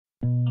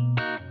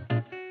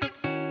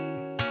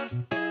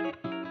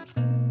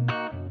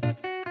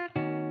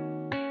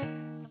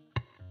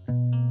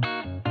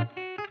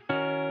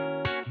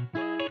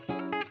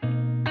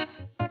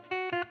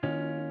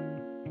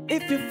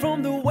If you're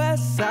from the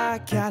west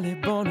side, Cali,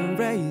 born and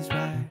raised,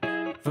 right?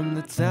 From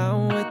the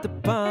town with the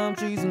palm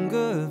trees and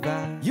good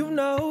vibes, you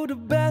know the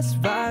best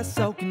ride,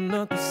 soaking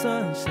up the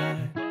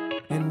sunshine.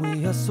 And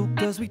we hustle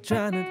cause we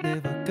tryna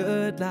live a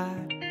good life.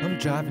 I'm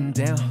driving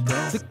down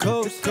the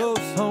coast,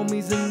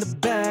 homies in the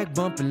bag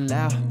bumping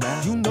loud.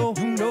 You know,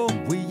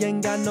 we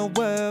ain't got no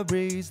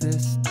worries.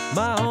 This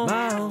my own.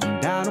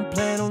 And I don't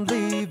plan on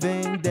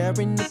leaving. There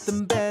ain't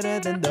nothing better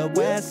than the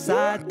west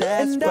side,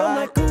 that's and right. I'm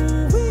like,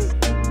 ooh, we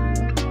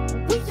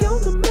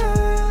on the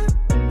map.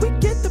 We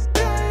get the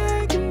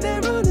bag and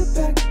then run it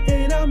back.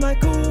 And I'm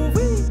like, ooh,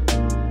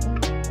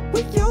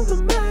 we on the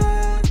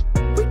map.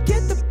 We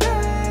get the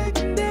bag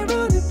and then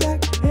run it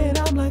back. And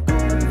I'm like, ooh,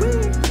 we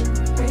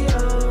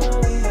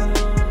on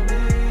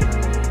it.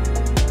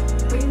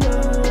 We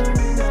know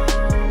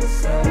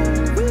what's up.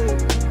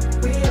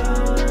 We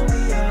on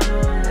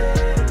it.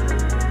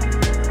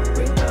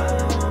 We know.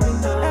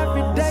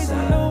 Every day's a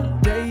new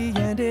day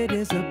and it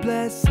is a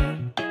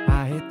blessing.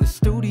 I hit the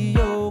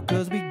studio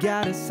cause we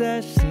got a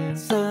session.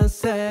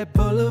 Sunset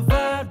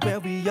Boulevard where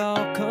we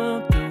all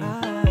come through.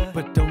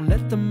 But don't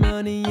let the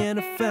money and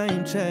the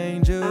fame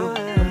change you.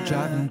 I'm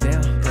driving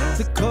down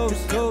the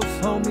coast,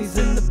 homies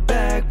in the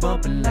bag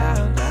bumping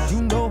loud.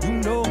 You know,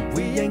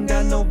 we ain't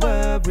got no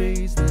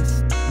worries.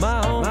 This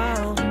my own,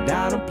 and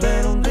I don't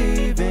plan on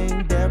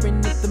leaving. There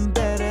ain't nothing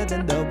better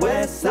than the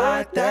west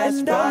side, that's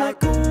and right. I'm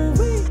like, ooh,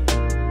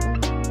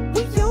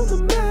 we on the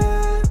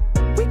map.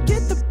 We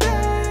get the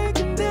bag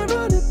and then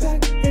run it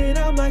back. And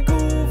I'm like,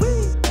 ooh,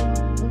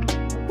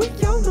 we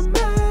on the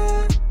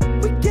map.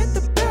 We get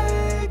the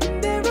bag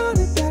and then run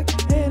it back.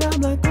 And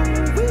I'm like, ooh,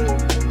 we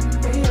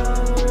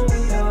on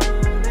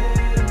it.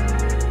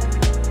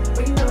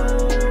 We know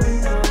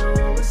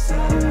what's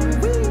up.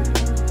 We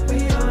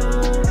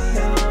on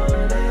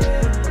it.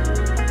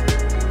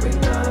 We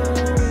know.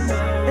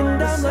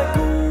 And I'm like,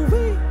 ooh,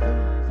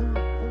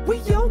 we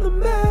on the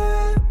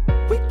map.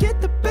 We get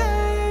the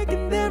bag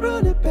and then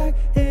run it back.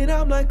 And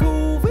I'm like,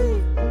 ooh,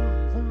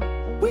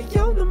 we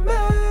on the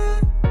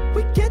map.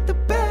 We get the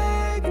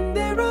bag and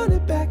then run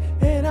it back.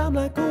 And I'm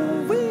like,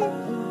 ooh, we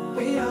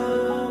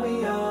on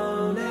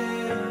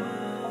it.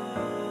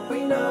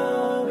 We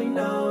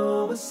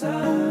know what's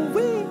up.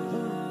 We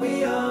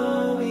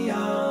on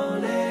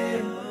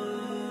it.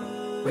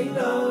 We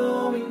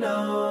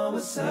know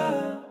what's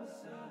up.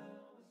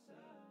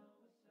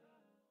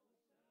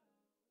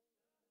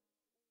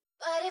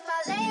 But if I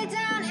lay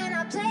down and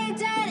I play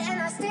dead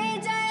and I stay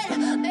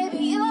dead, maybe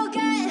you'll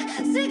get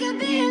sick of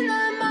being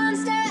the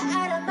monster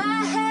out of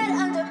my head,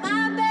 under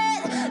my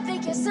bed.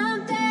 Think you're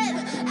something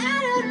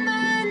out of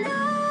my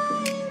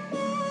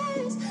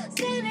nightmares,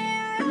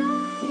 standing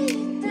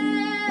right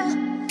there.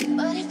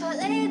 But if I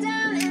lay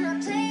down and I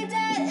play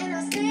dead and I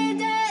stay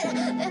dead,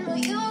 then will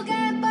you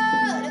get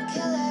bored of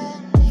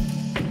killing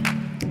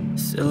me?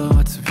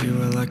 Silhouettes of you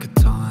are like a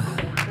taunt.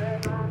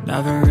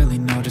 Never really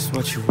know just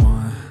what you want.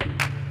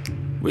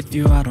 With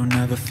you I don't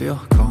ever feel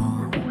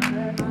calm.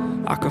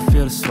 I can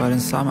feel the sweat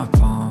inside my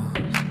palms.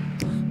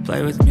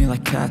 Play with me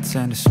like cats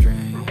and a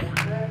string.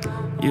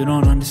 You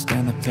don't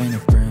understand the pain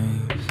it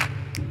brings.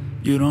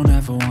 You don't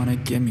ever wanna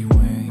give me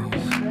wings.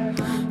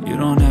 You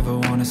don't ever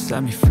wanna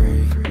set me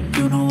free.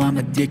 You know I'm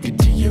addicted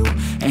to you,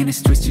 and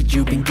it's twisted,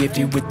 you've been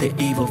gifted with the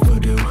evil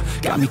voodoo.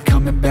 Got me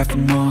coming back for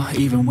more,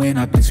 even when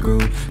I've been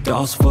screwed.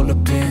 Dolls full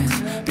of pins,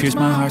 pierce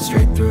my heart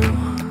straight through.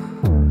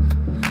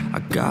 I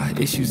got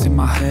issues in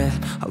my head,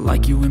 I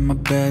like you in my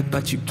bed,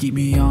 but you keep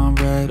me on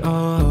red.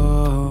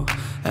 Oh,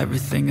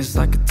 everything is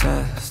like a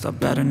test. I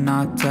better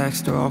not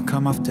text or I'll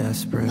come off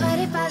desperate. But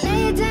if I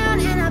lay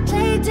down and I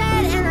play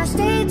dead and I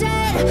stay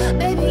dead,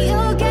 maybe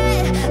you'll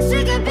get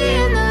sick of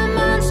being the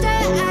monster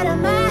out of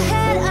my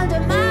head, under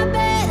my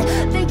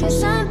bed. Think you're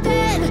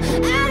something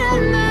out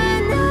of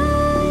my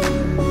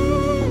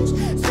nightmares,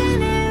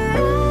 standing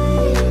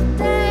right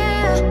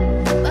there.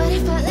 But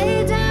if I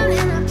lay down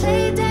and I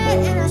play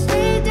dead and I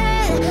stay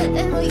dead,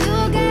 then will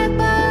you get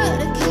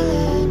bored of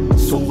killing me?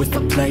 So if I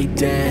play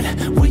dead,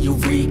 will you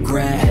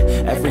regret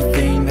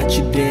everything that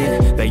you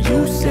did, that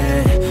you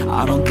said?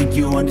 I don't think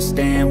you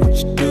understand what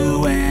you're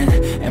doing,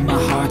 and my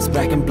heart's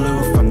black and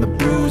blue from the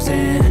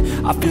bruising.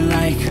 I feel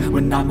like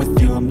when I'm with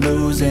you I'm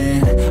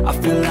losing. I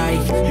feel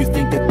like you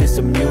think that this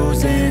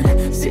amusing,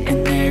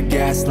 sitting there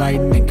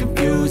gaslighting and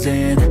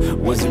confusing.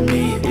 Was it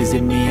me? Is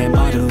it me? Am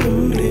I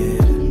deluded?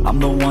 I'm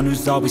the one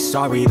who's always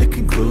sorry, the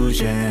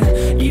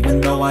conclusion. Even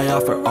though I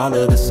offer all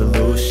of the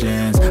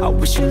solutions, I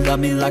wish you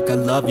loved me like I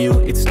love you,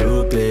 it's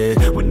stupid.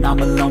 When I'm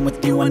alone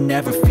with you I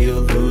never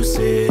feel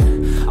lucid.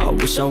 I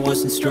wish I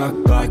wasn't struck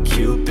by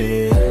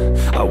Cupid.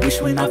 I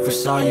wish when I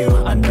first saw you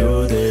I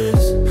knew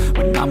this.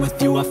 When I'm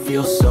with you I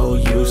feel so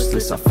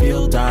useless, I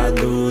feel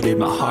diluted,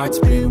 my heart's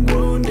been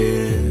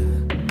wounded.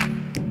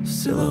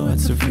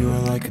 Silhouettes of you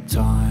are like a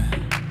taunt.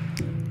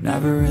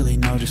 Never really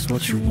know just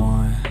what you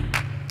want.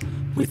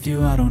 With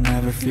you I don't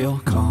ever feel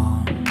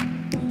calm.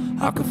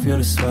 I can feel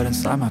the sweat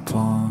inside my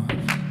palms.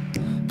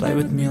 Play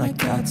with me like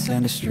cats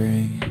and a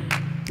string.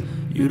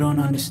 You don't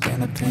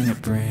understand the pain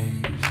it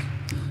brings.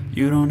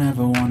 You don't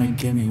ever wanna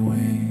give me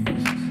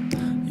wings.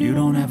 You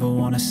don't ever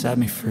wanna set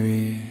me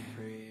free.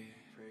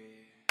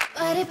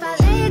 But if I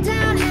lay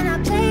down and I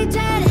play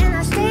dead and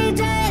I stay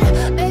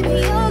dead, baby,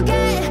 you'll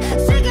get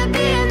sick of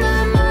being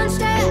the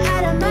monster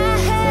out of my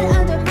head,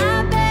 under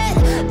my bed.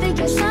 Think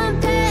you're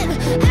something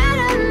out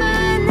of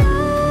my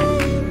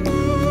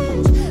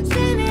nightmares.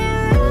 See me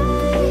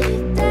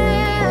right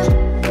there.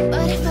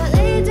 But if I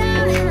lay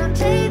down and I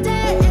play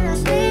dead and I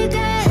stay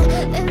dead,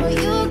 then will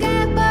you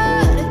get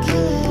bored of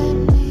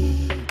killing me?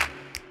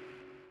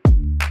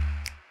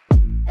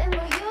 Then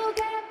will you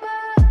get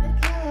bored of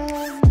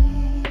killing me?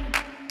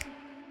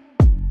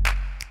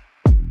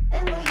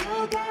 And will you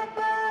get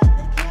bored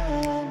of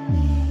killing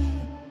me?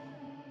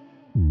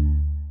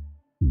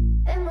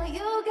 And will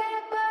you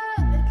get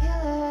bored of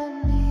killing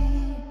me?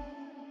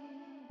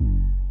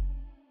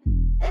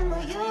 And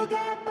will you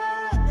get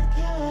bored of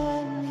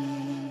killing me?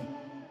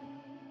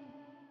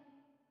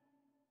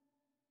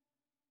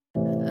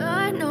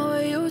 I know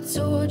you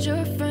told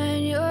your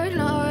friend you're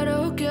not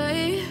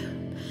okay,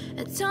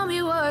 and tell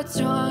me what's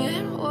wrong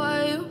and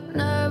why you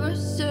never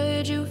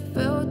said you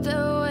felt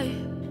that way.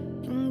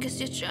 Guess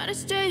you're trying to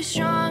stay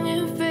strong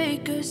and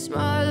fake a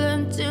smile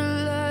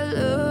until I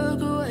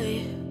look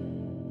away.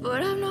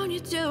 But I've known you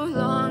too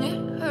long,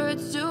 it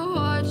hurts to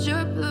watch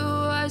your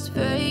blue eyes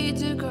fade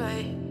to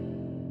gray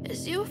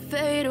as you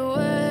fade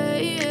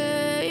away.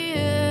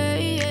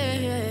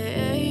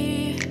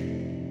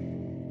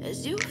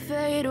 As you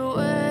fade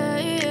away.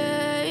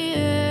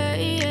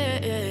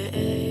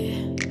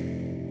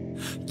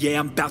 Yeah,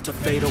 I'm about to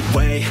fade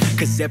away,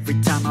 cause every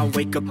time I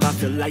wake up I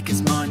feel like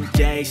it's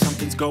Monday.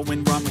 Something's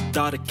going wrong with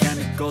all the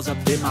chemicals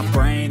up in my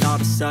brain. All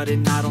of a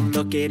sudden I don't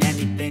look at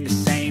anything the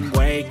same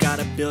way. Got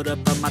a buildup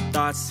of my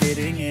thoughts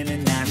sitting in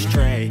an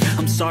ashtray.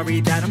 I'm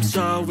sorry that I'm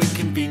so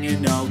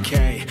inconvenient,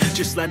 okay.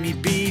 Just let me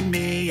be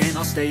me and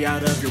I'll stay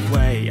out of your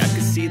way. I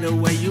can see the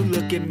way you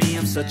look at me,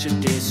 I'm such a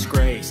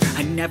disgrace.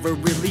 I never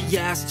really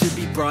asked to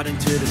be brought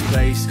into this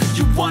place.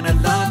 You wanna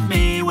love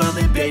me? Well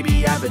then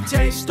baby I have a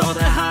taste. All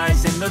the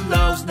highs and the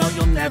lows, no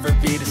you'll never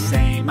be the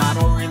same. I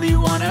don't really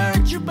wanna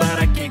hurt you but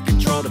I can't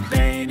control the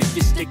pain. If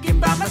you're sticking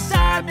by my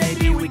side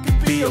maybe we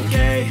could be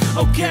okay.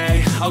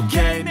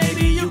 Okay,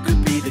 maybe you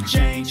could be the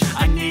change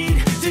I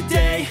need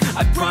today.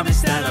 I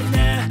promise that I've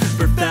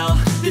never felt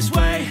this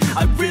way.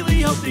 I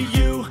really hope that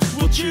you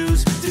will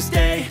choose to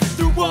stay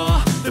through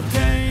all the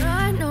pain.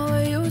 I know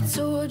you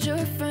told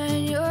your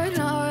friend you're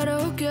not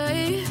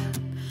okay,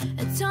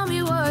 and tell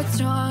me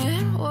what's wrong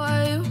and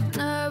why you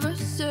never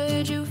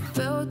said you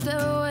felt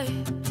that way.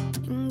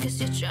 Guess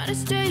you're trying to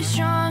stay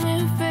strong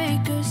and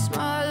fake a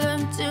smile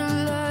until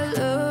I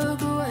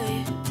look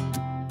away.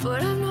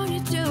 But I've known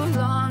you too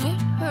long, it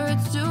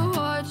hurts to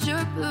watch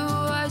your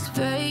blue eyes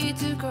fade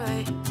to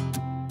gray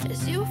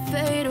as you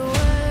fade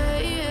away.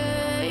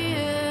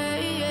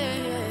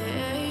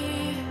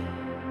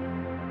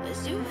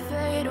 As you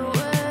fade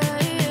away.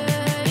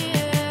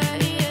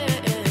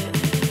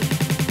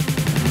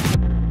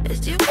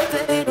 As you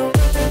fade away.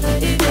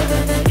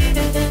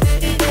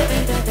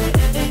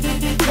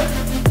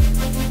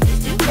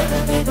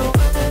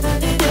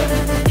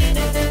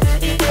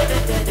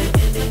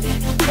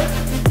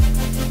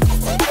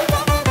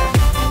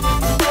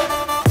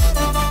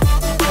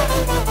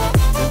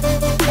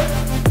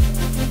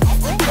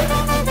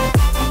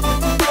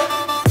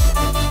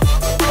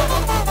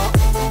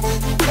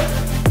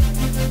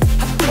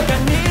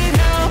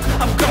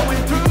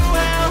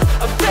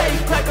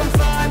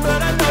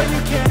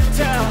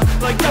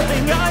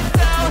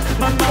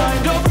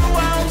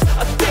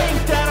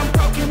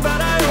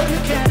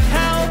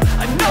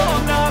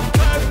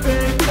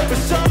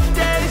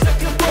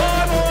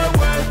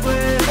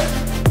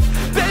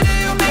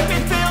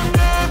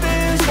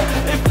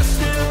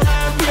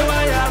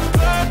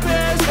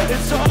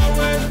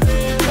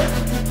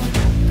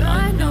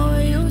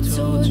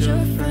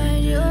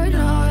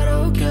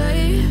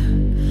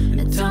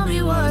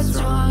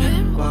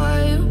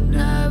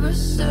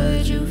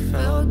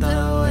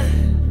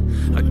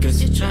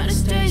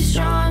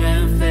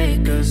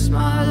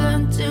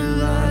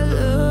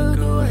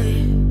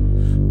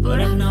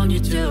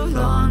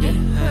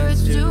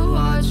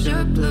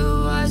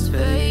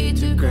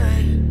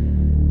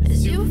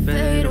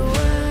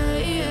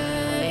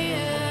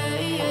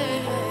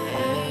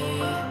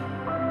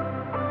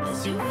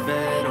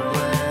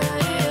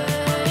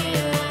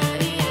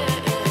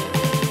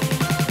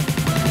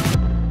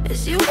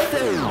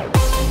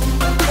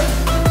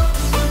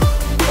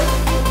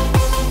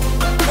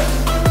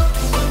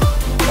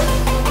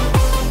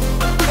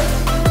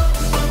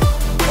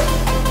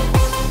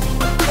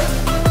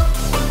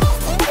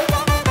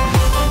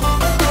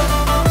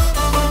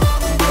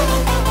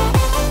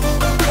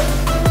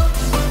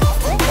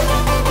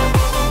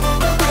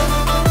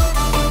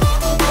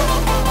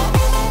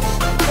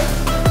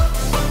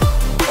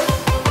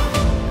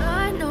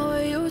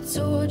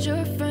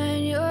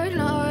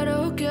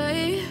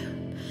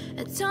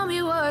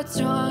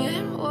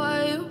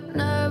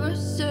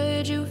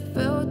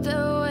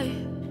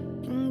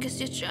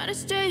 Try to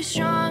stay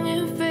strong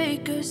and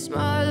fake a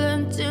smile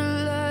until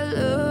I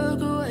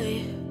look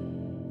away.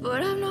 But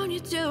but I've known you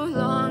too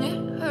long.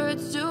 It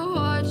hurts to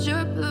watch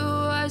your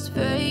blue eyes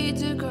fade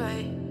to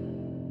gray.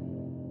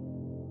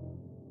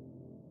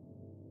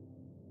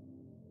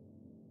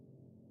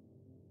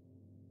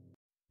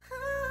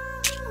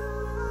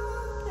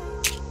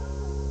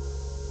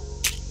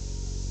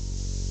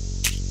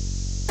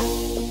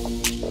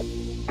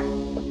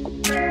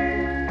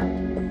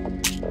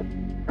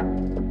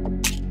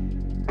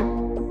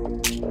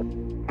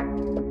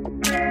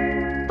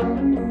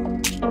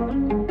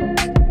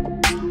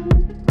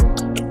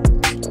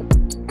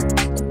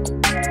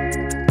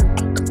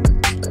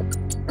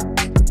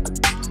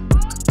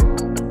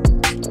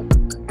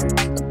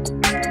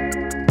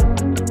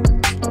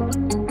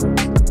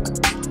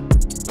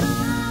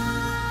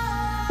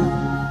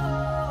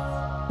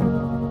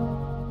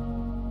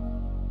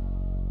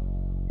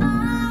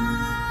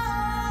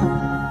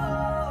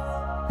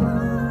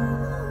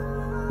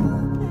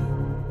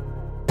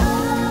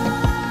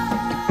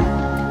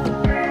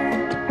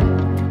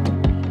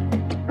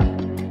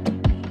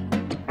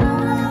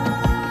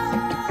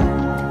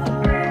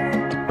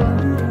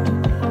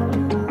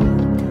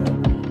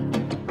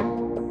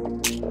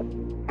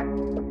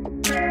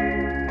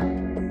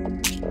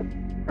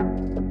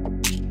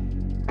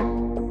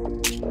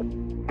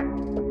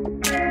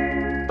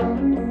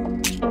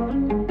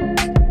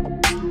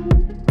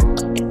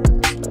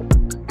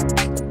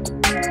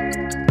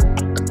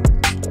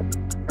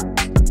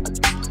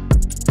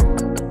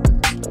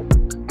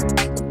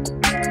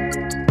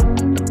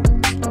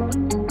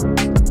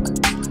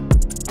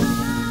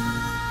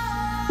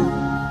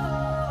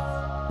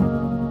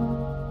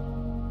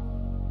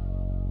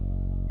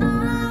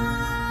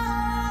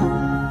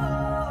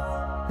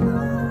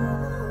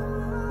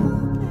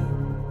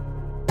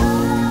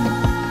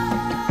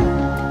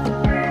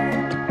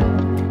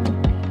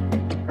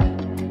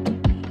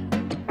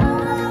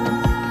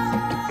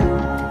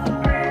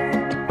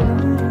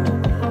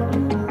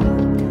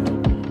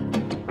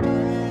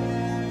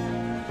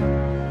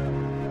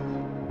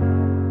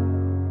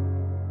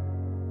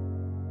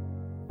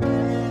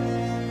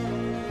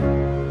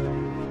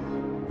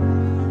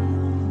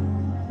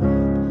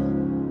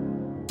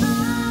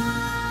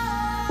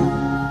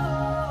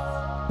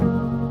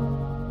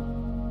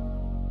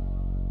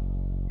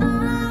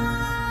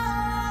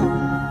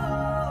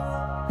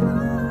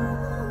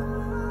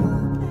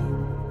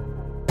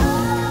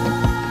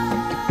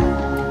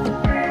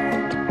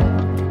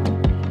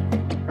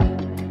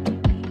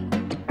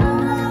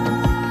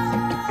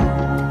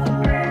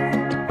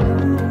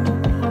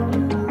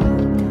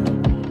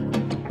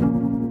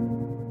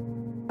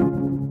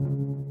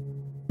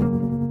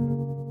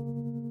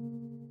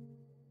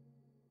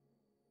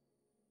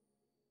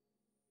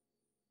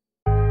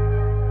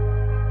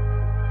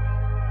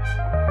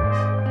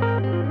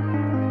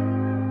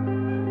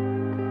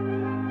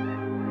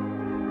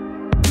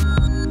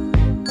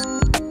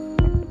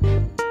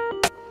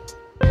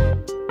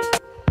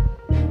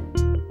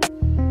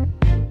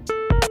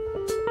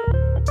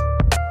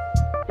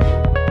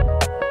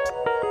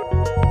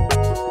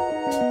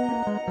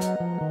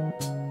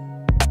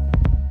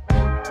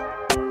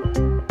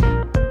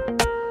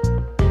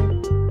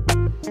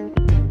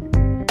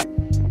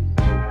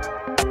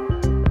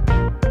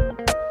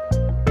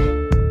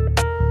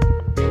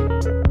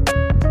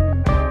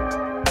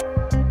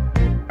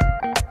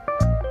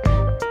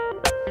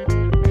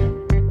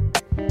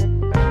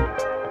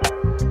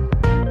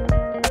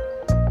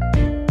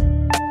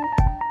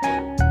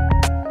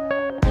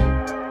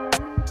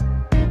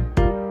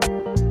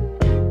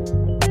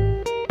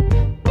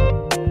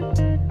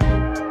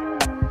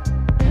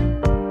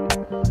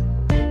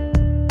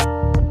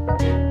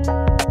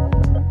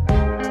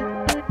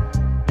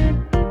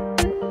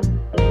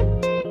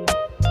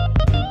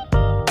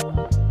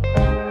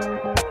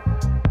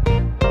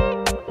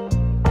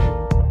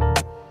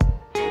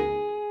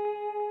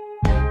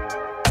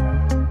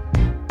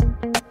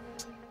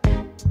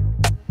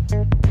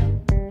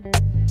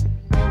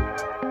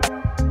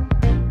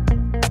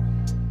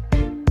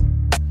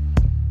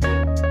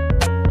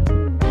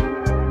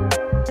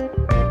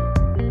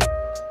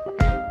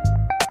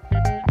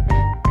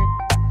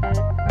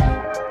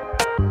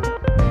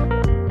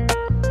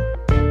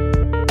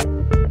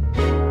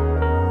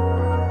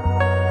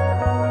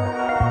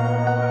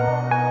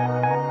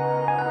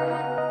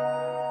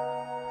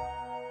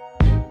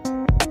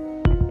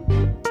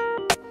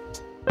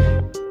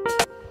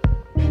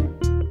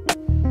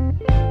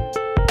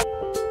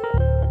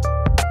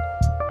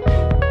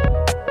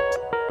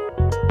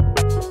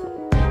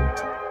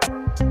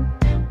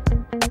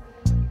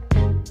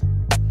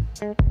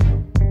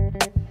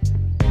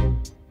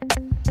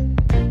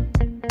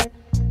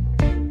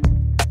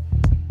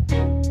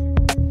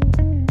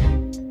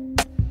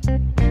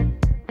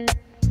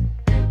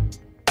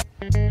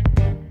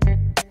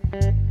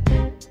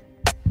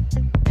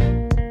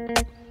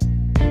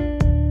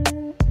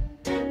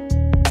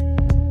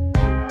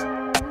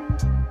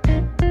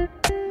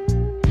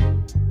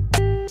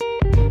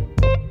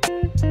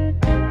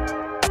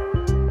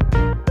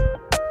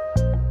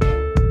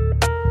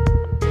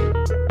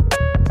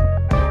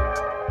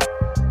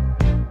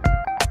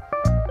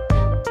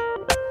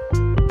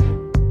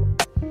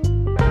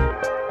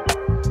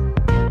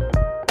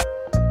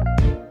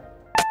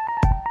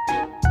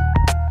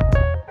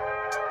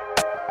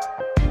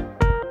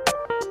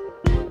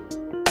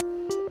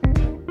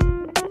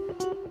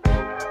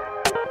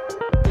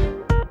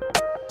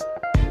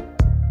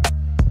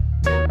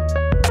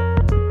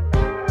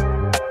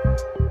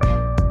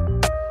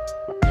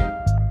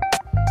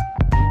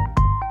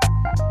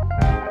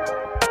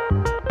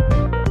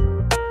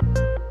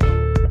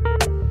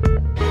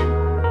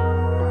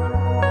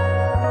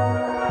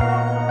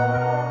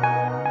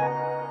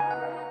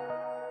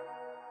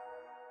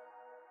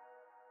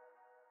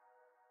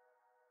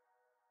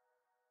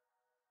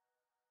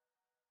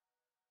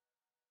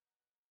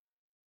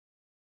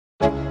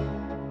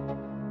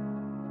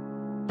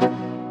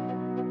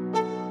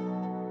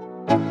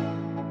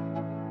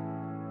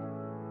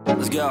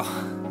 go.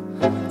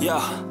 Yo,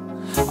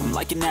 I'm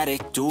like an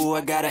addict, ooh,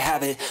 I gotta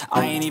have it.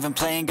 I ain't even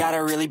playing, got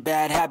a really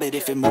bad habit.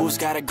 If it moves,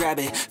 gotta grab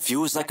it,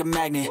 fuse like a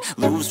magnet.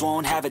 Lose,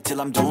 won't have it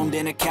till I'm doomed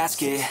in a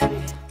casket.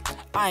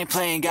 I ain't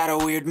playing, got a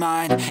weird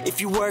mind.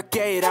 If you work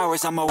 8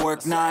 hours, I'ma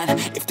work 9.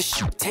 If the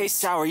shit tastes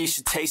sour, you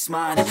should taste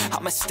mine.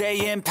 I'ma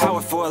stay in power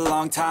for a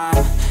long time.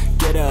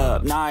 Get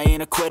up, nah, I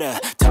ain't a quitter.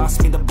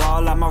 Toss me the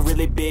ball, I'm a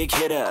really big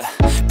hitter.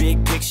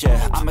 Big picture,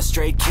 I'm a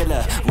straight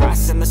killer.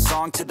 Rising the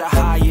song to the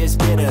highest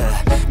bidder.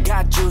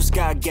 Got juice,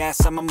 got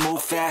gas, I'ma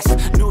move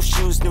fast. New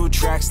shoes, new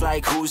tracks,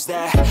 like who's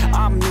that?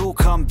 I'm new,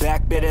 come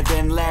back, better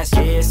than last.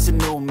 Yeah, it's a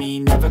new me,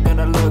 never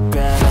gonna look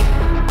back.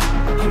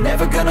 I'm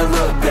never gonna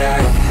look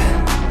back.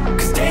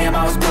 Cause damn,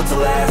 I was built to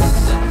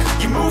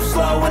last. You move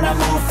slow and I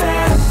move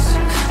fast,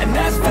 and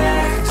that's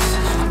facts.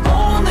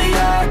 Only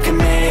I can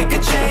make a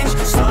change.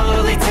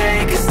 Slowly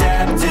take a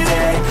step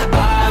today.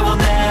 I will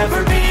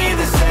never be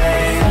the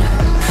same.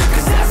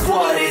 Cause that's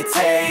what it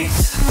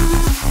takes.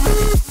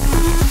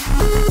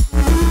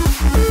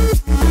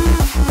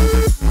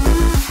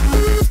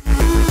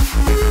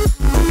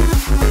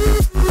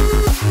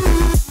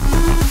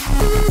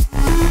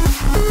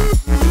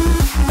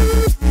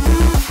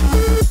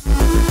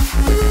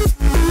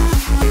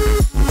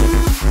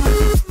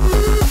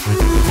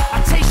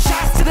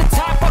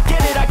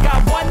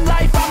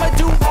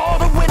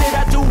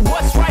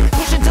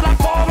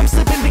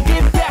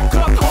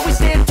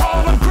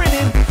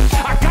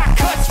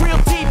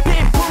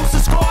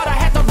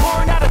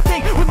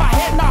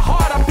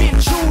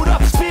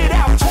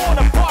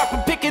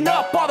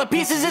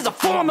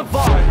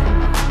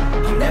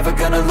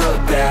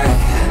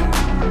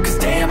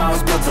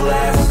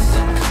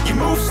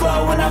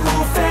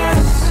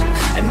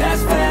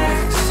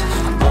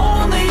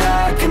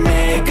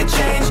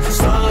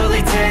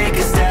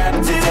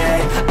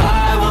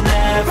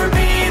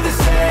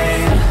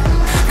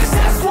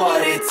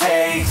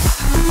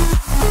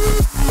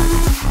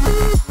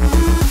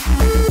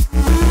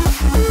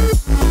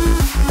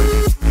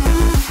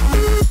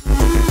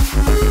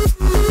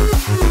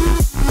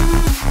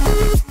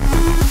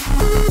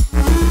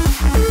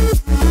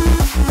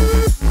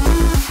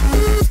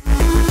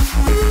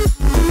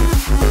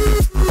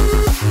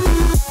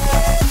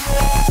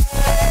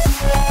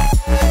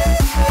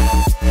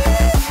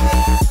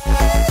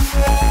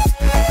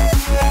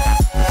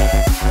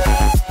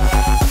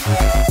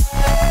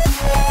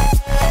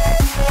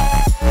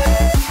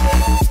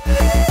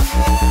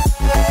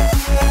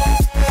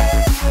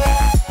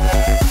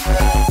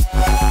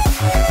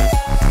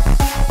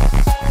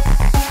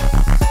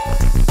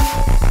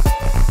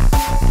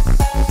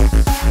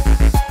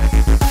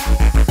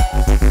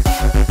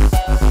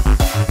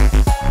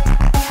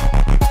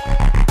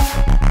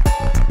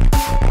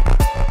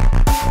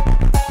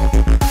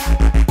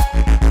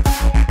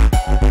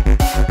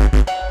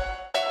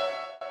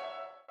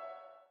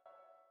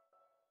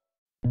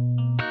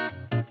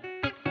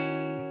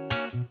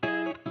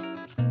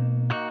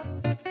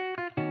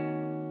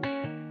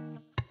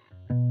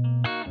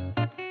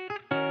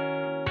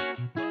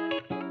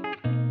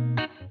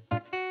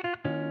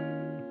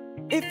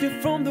 If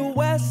you're from the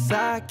west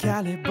side,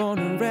 Cali, born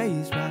and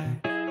raised right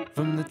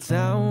from the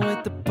town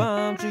with the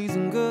palm trees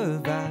and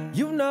good vibes,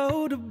 you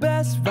know the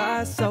best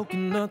ride,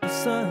 soaking up the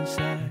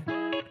sunshine.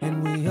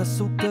 And we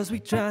hustle cause we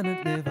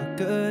tryna live a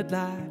good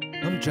life.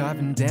 I'm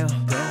driving down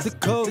the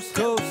coast,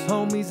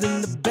 homies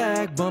in the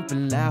bag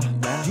bumping loud.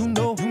 You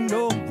know,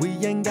 we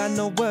ain't got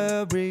no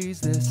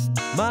worries. This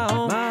my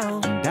own,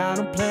 and I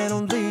don't plan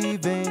on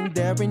leaving.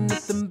 There ain't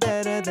nothing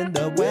better than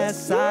the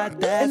west side,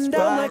 that's and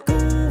right. I'm like,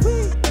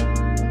 OooWee,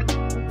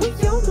 we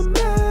on the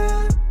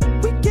map.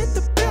 We get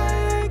the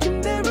bag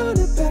and then run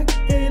it back.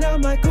 And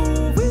I'm like,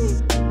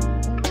 OooWee,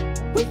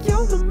 we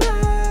on the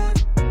map.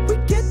 We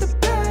get the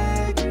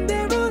bag and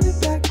then run it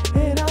back.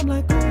 And I'm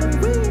like,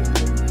 OooWee,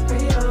 we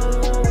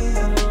on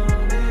it.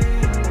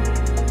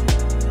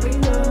 We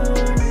know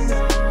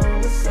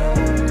what's up.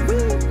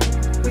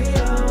 We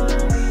on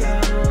it.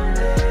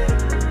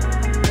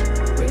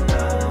 We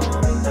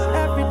know.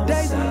 Every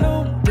day's a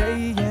new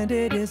day and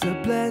it is a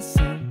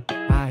blessing.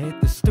 I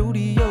hit the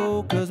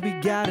studio cause we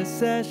got a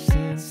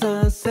session.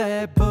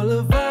 Sunset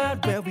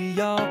Boulevard where we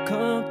all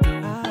come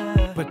through.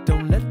 But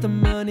don't let the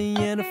money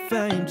and the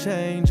fame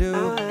change you.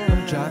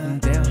 I'm driving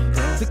down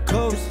the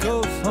coast,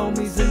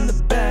 homies in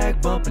the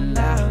bag bumping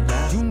loud.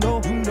 You know,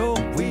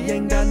 we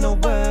ain't got no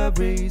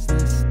worries.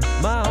 This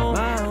my own,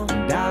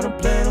 and I don't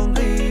plan on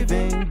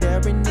leaving.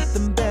 There ain't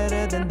nothing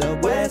better than the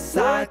west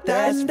side,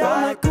 that's and right.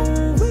 I'm like,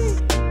 OooWee,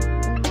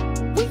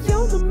 we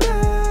on the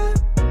map.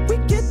 We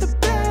get the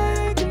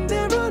bag and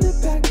then run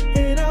it back.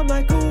 And I'm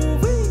like,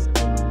 OooWee,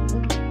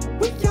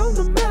 we on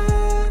the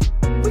map.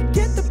 We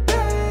get the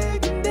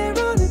bag and then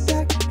run it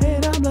back.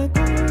 And I'm like,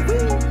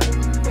 OooWee,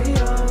 we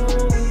on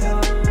it.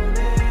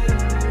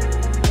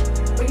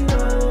 We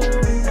know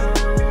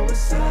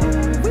what's up.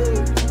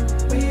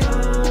 We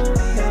on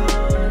it.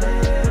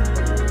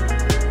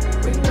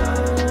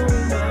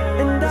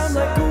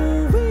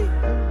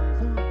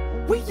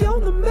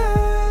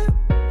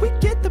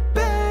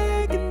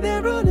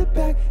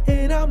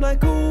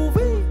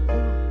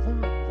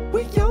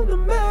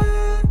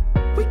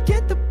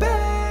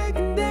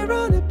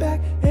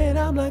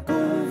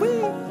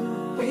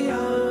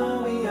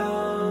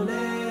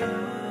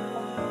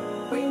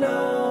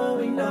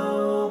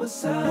 know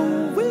what's up.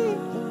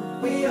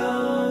 OooWee. We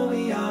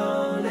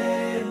own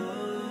it.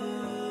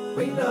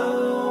 We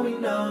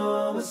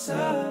know what's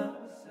up.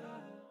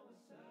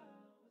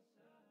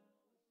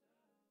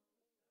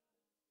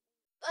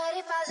 But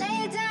if I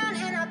lay down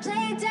and I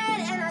play dead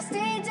and I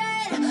stay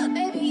dead,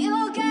 maybe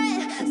you'll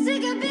get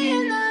sick of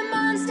being the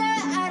monster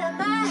out of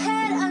my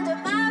head, under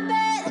my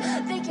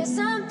bed. Think you're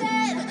something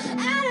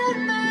out of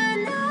my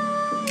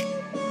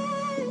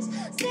nightmares,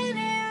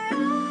 standing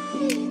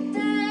right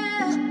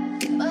there.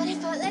 But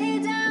if I lay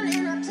down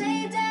and I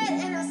play dead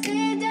and I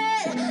stay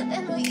dead,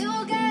 then will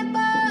you get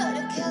bored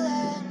of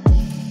killing me?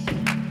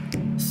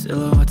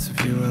 Silhouettes of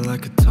you are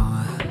like a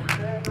taunt.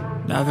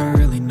 Never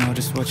really know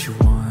just what you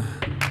want.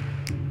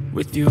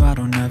 With you I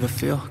don't ever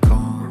feel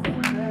calm.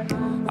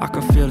 I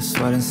can feel the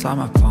sweat inside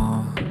my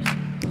palms.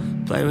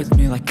 Play with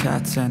me like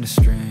cats and a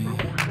string.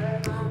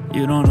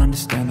 You don't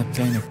understand the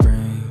pain it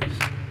brings.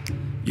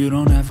 You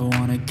don't ever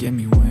wanna give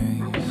me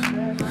wings.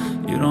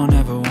 You don't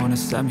ever wanna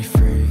set me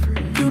free.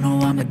 You know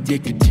I'm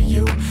addicted to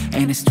you,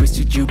 and it's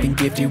twisted, you've been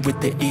gifted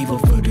with the evil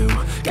voodoo.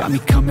 Got me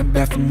coming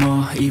back for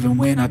more, even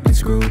when I've been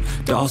screwed.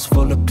 Dolls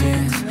full of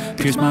pins,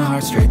 pierce my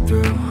heart straight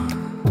through.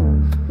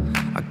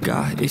 I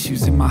got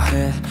issues in my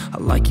head, I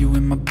like you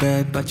in my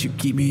bed, but you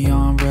keep me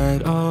on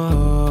red.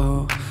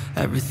 Oh,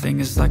 everything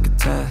is like a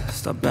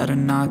test. I better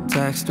not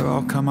text or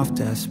I'll come off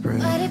desperate.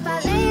 But if I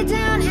lay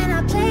down and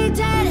I play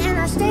dead and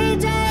I stay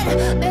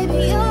dead,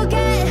 maybe you'll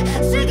get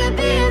sick of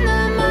being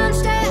the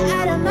monster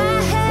out of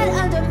my head,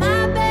 under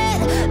my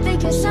bed.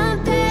 Think you're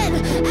something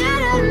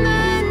out of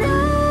my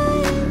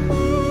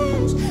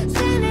nightmares,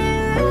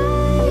 standing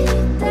right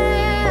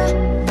there.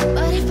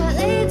 But if I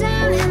lay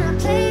down and I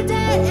play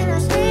dead and I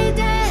stay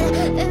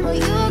dead, then will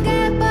you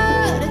get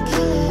bored of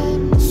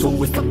killing me? So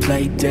if I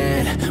play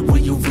dead, will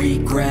you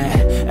regret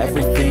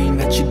everything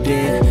that you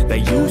did, that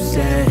you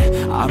said?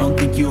 I don't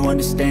think you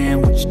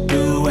understand what you're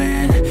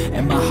doing,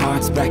 and my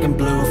heart's black and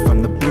blue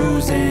from the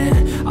bruising.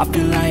 I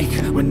feel like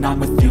when I'm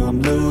with you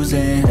I'm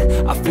losing.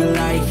 I feel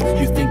like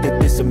you think that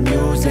this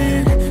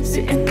amusing,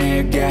 sitting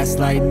there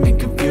gaslighting and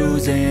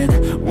confusing.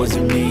 Was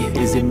it me?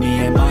 Is it me?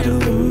 Am I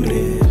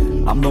deluded?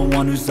 I'm the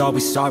one who's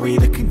always sorry,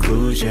 the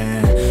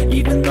conclusion,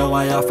 even though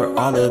I offer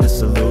all of the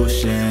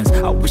solutions.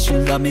 I wish you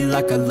loved me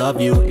like I love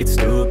you, it's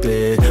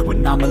stupid.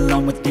 When I'm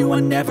alone with you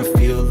I never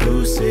feel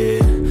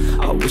lucid.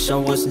 I wish I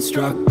wasn't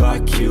struck by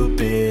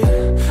Cupid.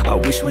 I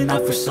wish when I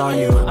first saw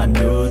you I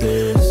knew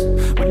this.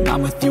 When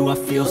I'm with you I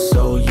feel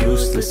so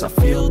useless, I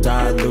feel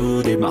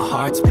diluted, my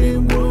heart's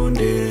been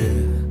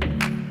wounded.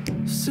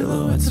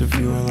 Silhouettes of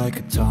you are like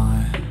a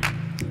taunt.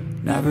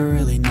 Never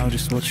really know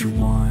just what you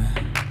want.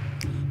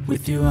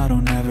 With you I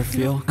don't ever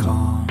feel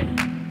calm.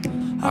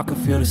 I can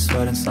feel the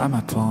sweat inside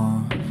my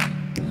palms.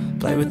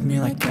 Play with me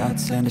like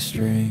cats and a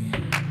string.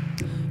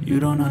 You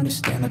don't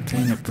understand the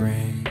pain it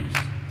brings.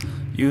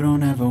 You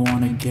don't ever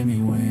wanna give me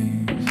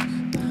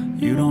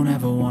wings. You don't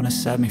ever wanna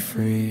set me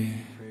free.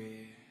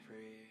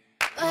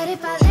 But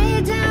if I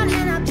lay down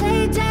and I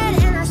play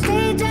dead and I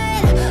stay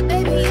dead,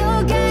 maybe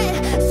you'll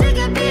get sick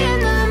of being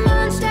the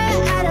monster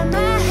out of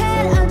my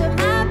head, under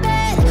my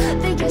bed.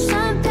 Think you're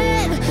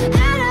something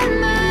out of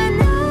my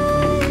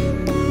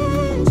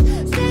nightmares,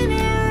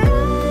 standing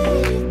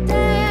right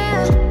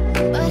there.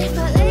 But if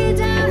I lay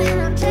down and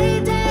I play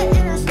dead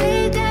and I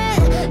stay dead,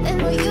 then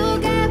will you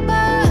get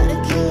bored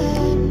of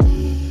killing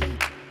me?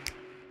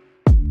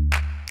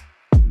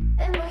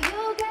 Then will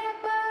you get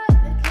bored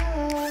of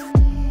killing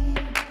me?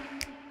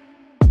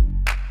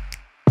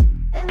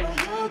 And will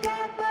you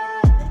get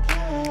bored of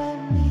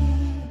killing me?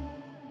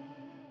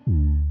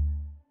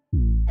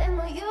 And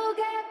will you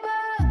get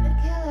bored of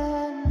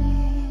killing me?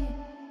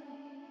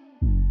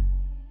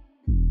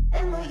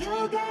 And will you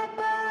get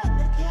bored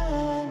of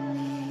killing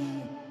me?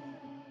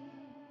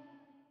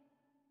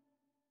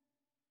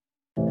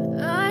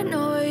 I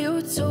know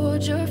you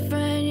told your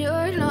friend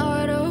you're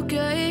not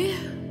okay,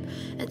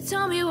 and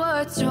tell me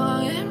what's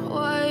wrong and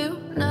why you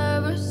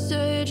never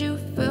said you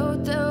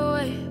felt that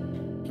way.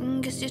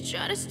 And guess you're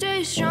trying to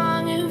stay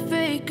strong and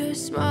fake a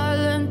smile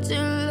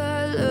until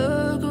I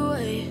look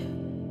away.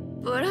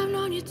 But I've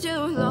known you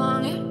too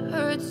long, it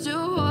hurts to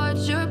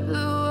watch your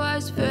blue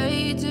eyes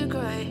fade to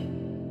gray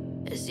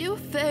as you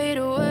fade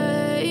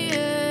away,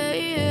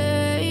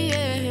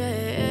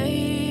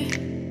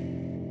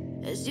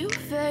 as you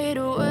fade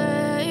away.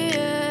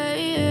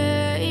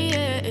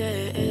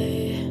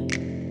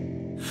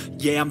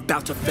 Yeah, I'm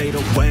about to fade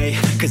away,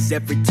 cause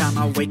every time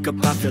I wake up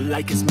I feel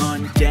like it's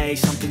Monday.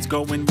 Something's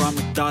going wrong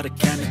with all the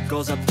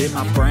chemicals up in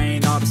my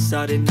brain. All of a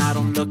sudden I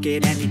don't look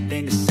at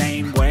anything the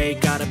same way.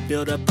 Got a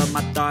buildup of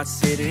my thoughts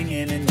sitting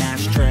in an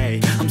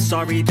ashtray. I'm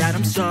sorry that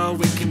I'm so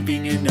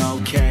inconvenient,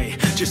 okay.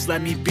 Just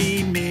let me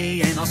be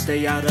me and I'll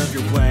stay out of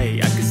your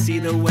way. I can see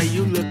the way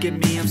you look at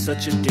me, I'm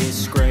such a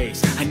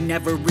disgrace. I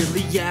never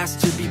really asked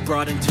to be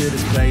brought into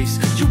this place.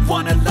 You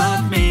wanna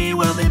love me?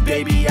 Well then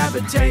baby have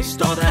a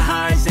taste. All the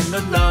highs and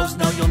the lows,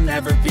 no you'll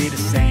never be the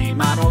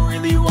same. I don't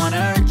really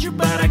wanna hurt you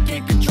but I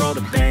can't control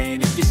the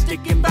pain. If you're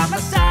sticking by my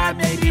side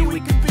maybe we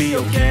could be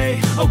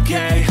okay.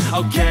 Okay,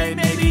 okay,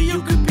 maybe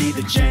you could be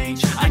the change.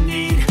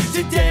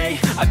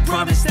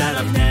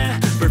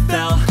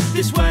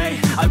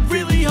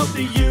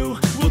 that you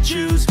will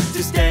choose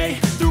to stay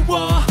through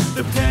all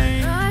the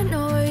pain. I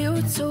know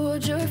you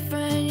told your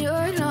friend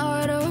you're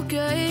not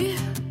okay,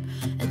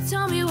 and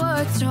tell me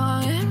what's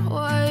wrong and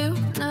why you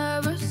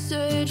never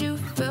said you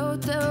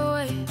felt that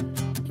way.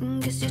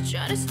 And guess you're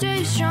trying to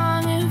stay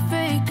strong and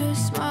fake a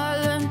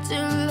smile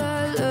until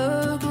I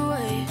look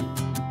away.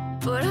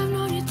 But I've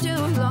known you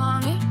too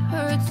long, it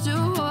hurts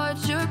to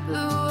watch your blue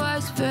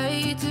eyes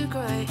fade to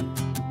gray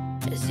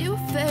as you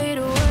fade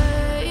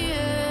away,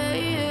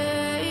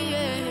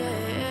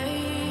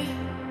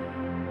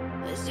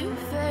 as you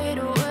fade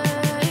away,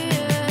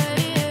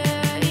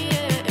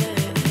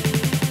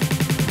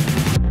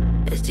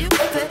 as you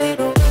fade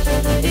away.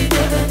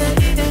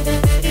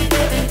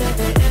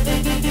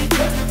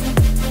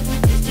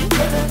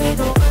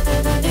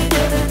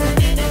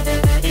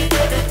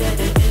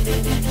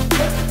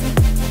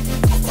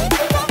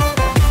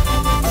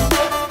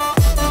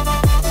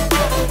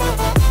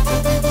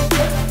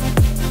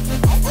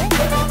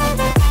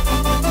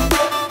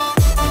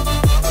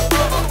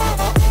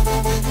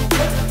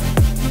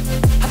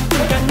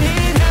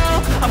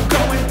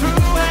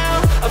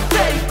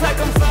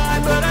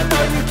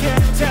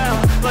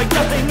 Like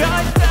nothing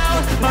I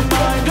found, my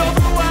mind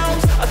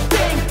overwhelms. I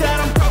think that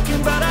I'm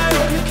broken, but I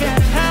hope you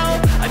can't help.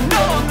 I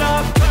know I'm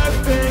not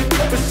perfect,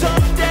 but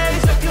some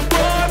days I feel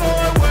far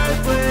more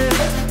worthless.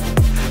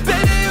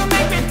 Baby, you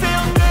make me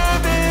feel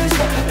nervous.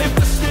 If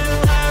I still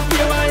have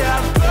you, I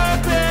have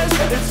purpose.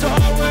 It's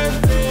all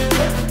worth it.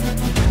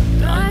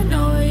 I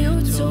know you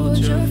told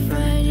your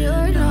friend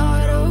you're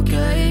not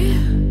okay,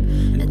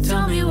 and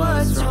tell me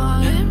what's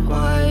wrong and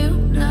why you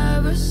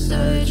never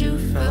said you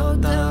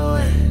felt that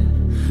way.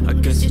 I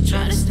guess you're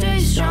trying to stay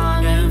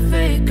strong and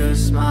fake a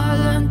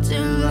smile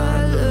until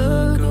I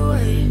look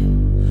away.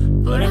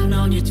 But I've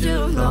known you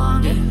too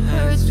long, it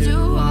hurts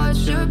to watch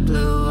your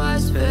blue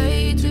eyes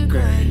fade to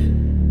gray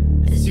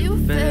as you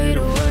fade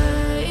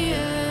away,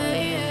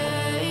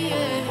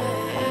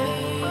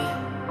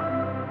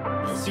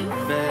 as you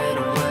fade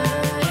away,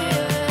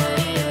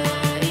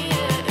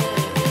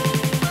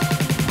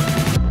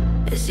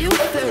 as you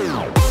fade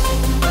away.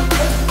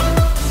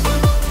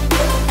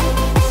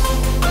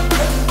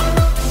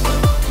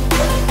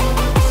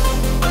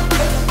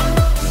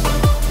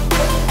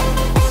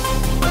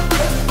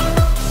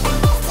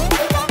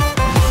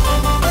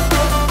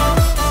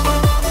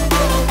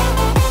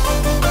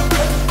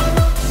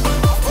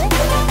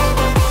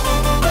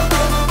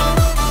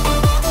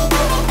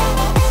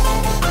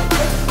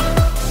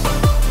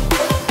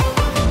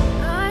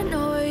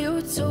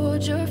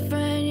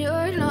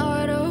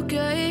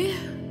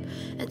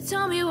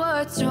 Tell me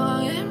what's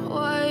wrong and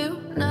why you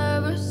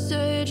never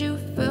said you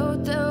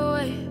felt that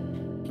way.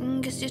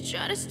 And guess you're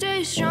trying to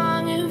stay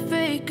strong and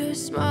fake a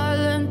smile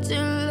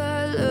until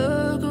I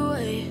look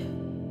away.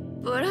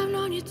 But I've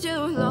known you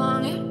too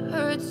long, it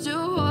hurts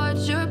to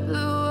watch your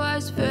blue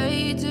eyes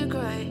fade to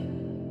gray.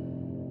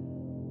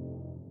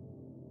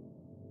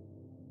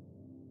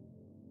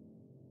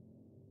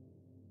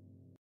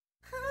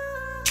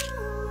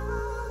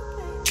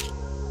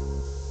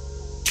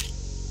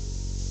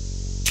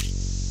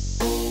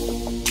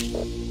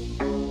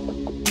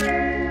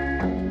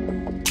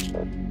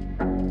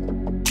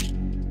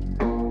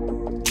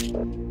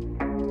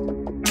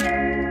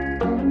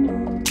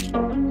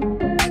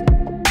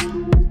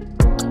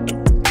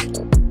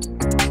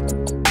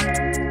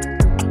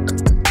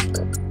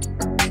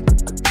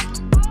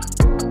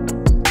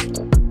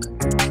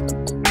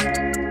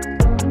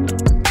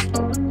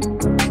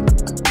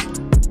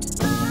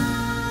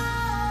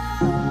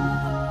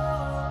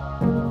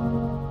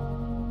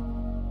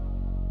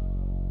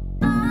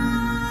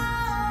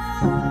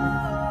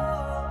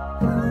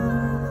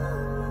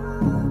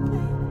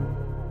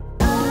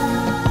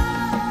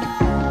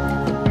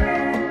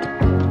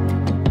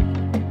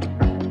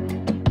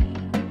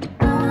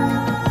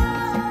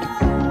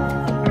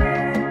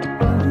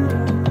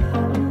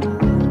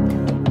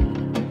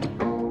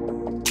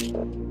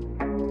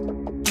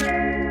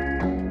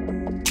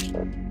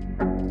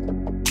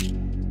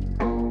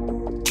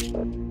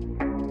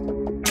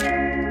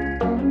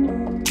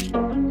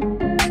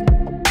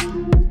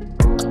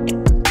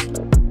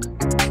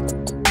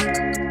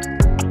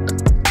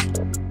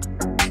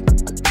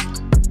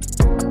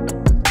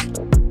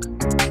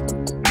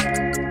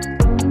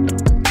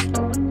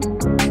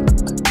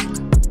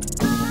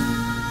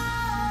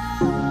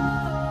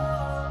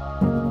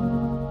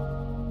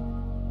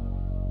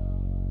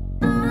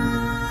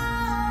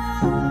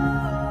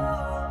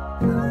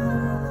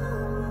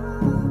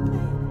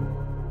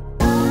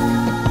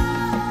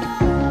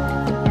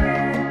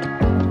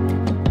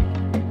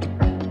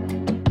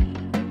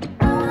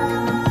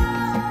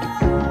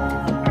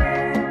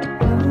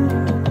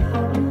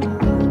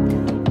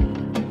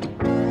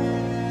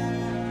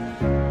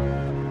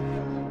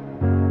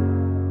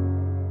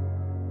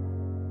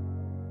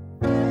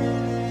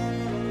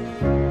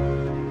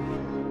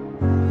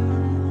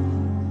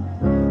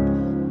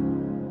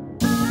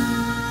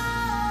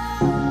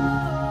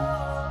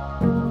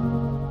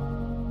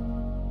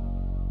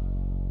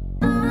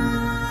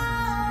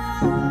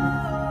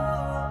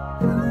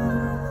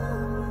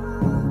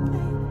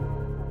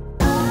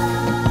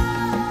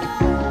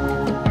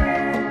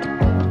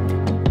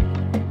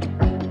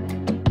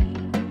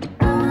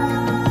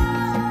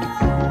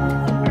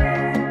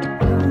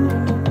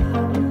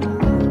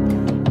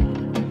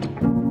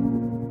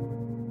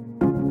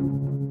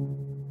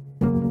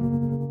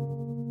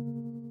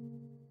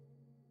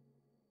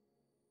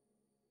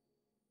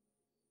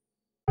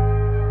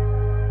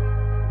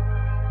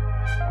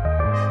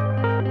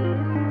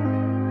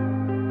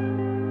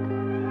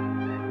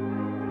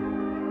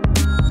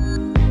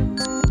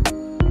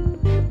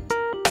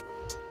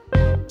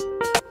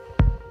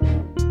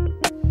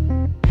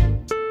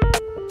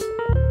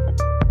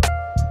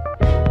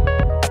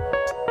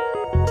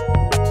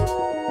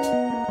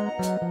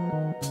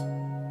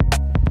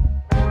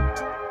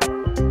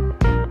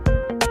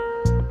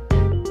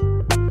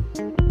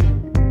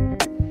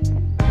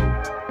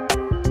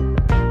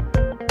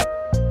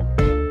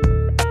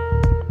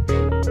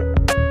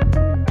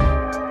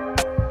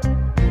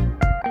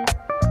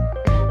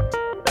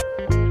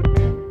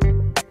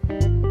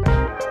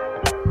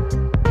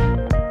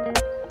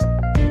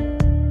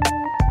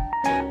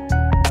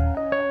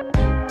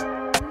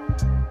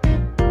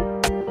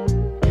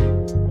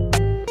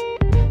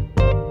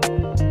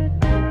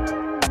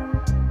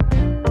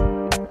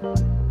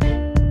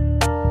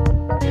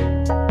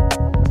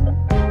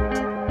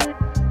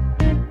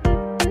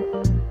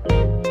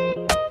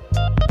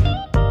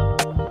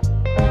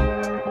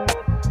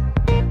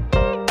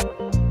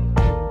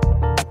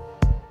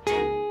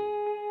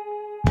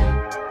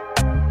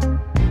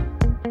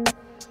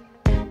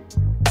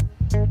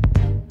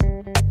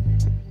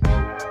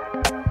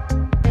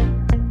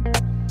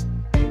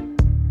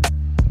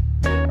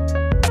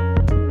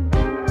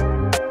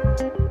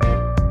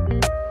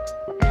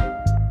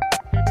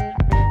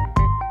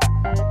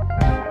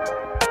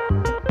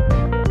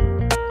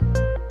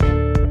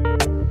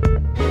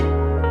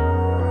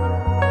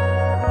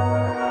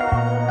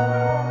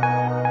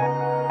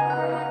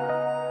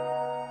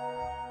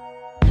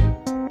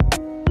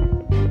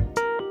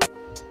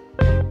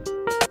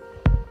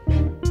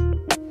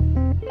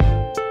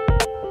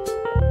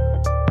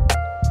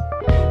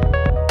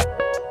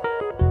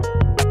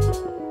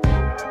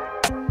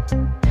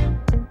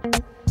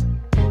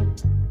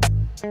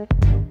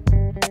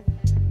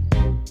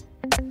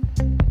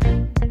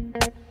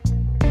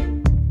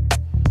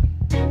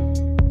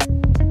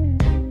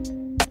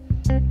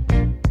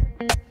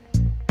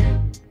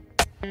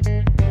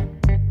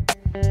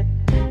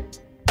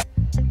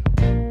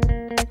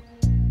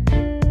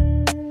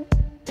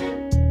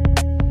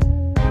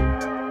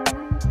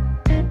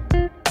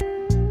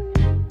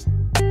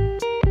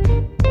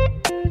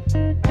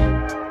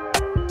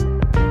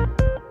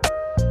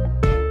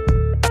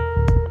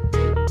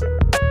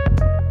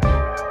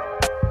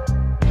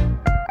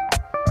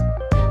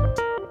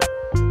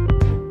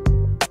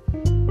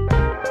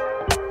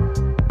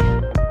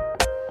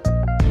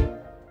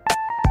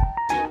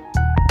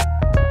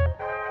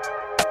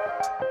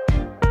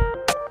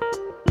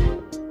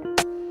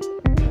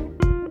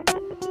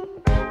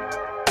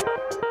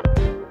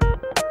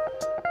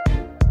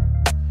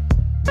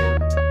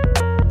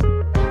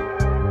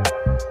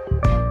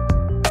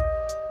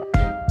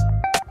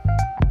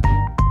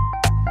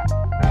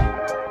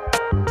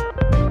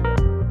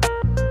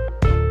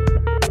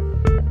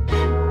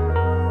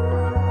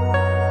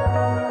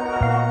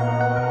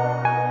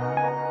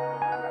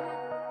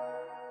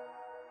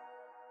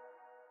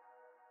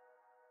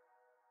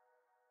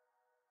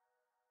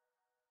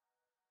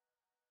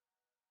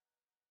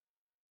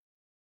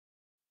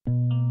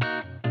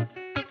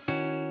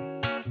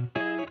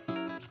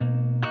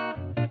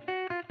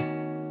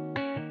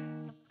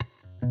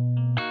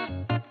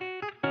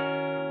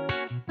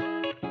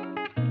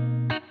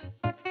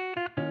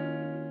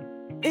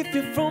 If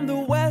you're from the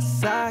west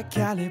side,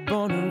 Cali,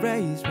 born and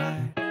raised,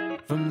 right?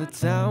 From the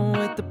town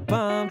with the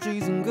palm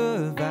trees and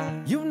good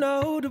vibes, you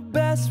know the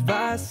best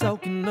ride,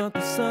 soaking up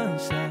the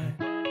sunshine.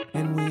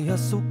 And we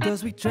hustle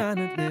cause we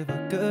tryna live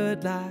a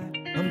good life.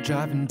 I'm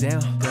driving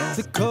down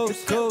the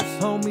coast,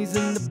 homies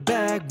in the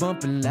bag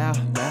bumping loud.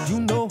 You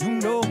know,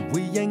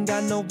 we ain't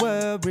got no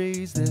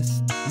worries.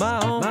 This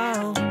my home,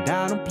 and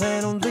I don't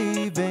plan on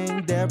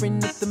leaving. There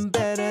ain't nothing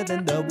better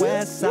than the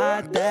west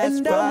side, that's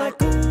and right. I'm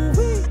like,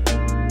 ooh-wee,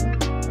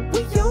 we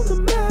on the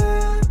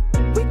map.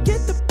 We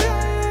get the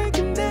bag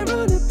and then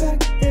run it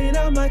back. And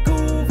I'm like,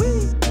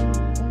 ooh-wee,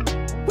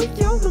 we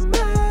on the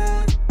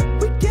map.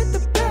 We get the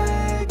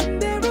bag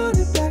and then run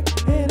it back.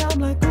 And I'm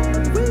like,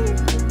 ooh-wee,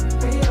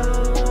 we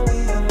on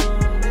it.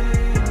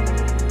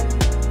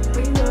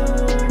 We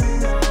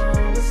know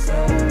what's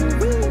up.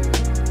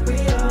 We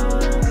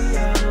on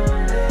it.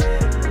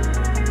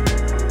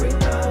 We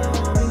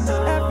know.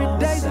 Every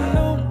day's a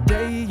new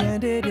day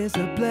and it is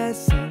a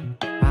blessing.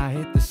 I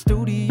hit the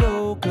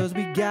studio cause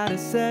we got a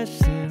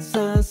session.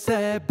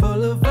 Sunset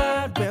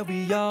Boulevard where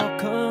we all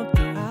come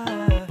through.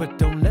 But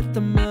don't let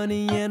the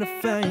money and the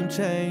fame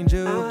change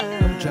you.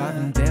 I'm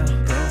driving down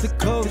the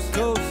coast,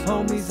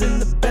 homies in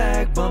the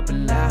bag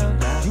bumping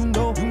loud. You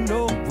know,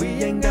 we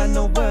ain't got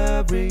no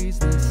worries.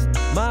 This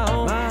my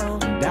home,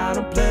 and I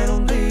don't plan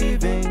on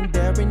leaving.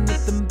 There ain't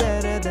nothing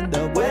better than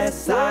the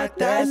west side,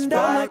 that's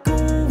right.